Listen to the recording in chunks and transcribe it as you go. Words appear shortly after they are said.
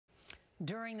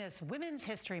During this Women's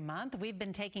History Month, we've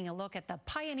been taking a look at the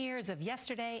pioneers of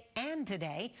yesterday and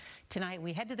today. Tonight,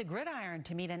 we head to the gridiron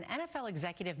to meet an NFL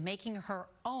executive making her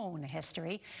own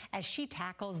history as she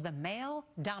tackles the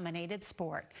male-dominated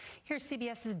sport. Here's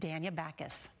CBS's Danya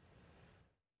Bacchus.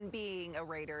 Being a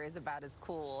Raider is about as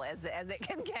cool as it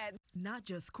can get. Not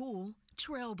just cool,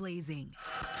 trailblazing.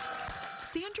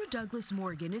 Sandra Douglass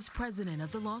Morgan is president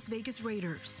of the Las Vegas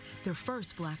Raiders, the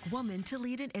first black woman to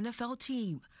lead an NFL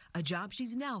team, a job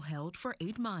she's now held for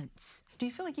 8 months. Do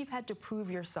you feel like you've had to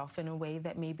prove yourself in a way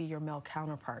that maybe your male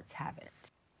counterparts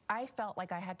haven't? I felt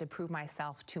like I had to prove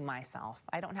myself to myself.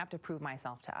 I don't have to prove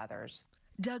myself to others.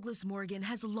 Douglass Morgan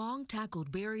has long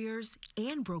tackled barriers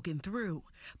and broken through,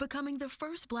 becoming the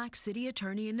first black city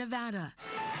attorney in Nevada.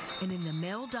 And in the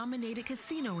male-dominated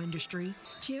casino industry,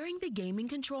 chairing the Gaming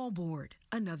Control Board,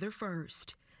 another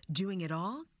first. Doing it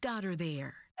all got her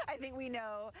there. I think we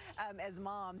know as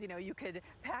moms, you could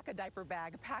pack a diaper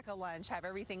bag, pack a lunch, have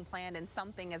everything planned, and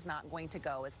something is not going to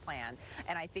go as planned.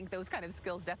 And I think those kind of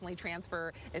skills definitely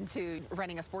transfer into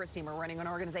running a sports team or running an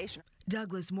organization.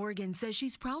 Douglass Morgan says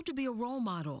she's proud to be a role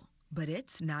model, but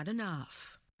it's not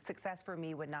enough. Success for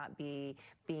me would not be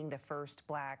being the first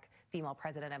black female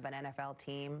president of an NFL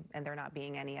team, and there not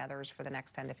being any others for the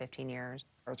next 10 to 15 years.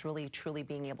 It's really, truly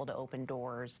being able to open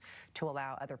doors to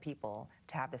allow other people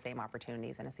to have the same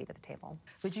opportunities and a seat at the table.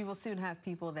 But you will soon have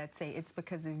people that say it's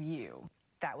because of you.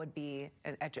 That would be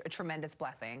a tremendous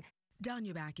blessing.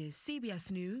 Danya Bacchus, CBS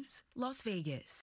News, Las Vegas.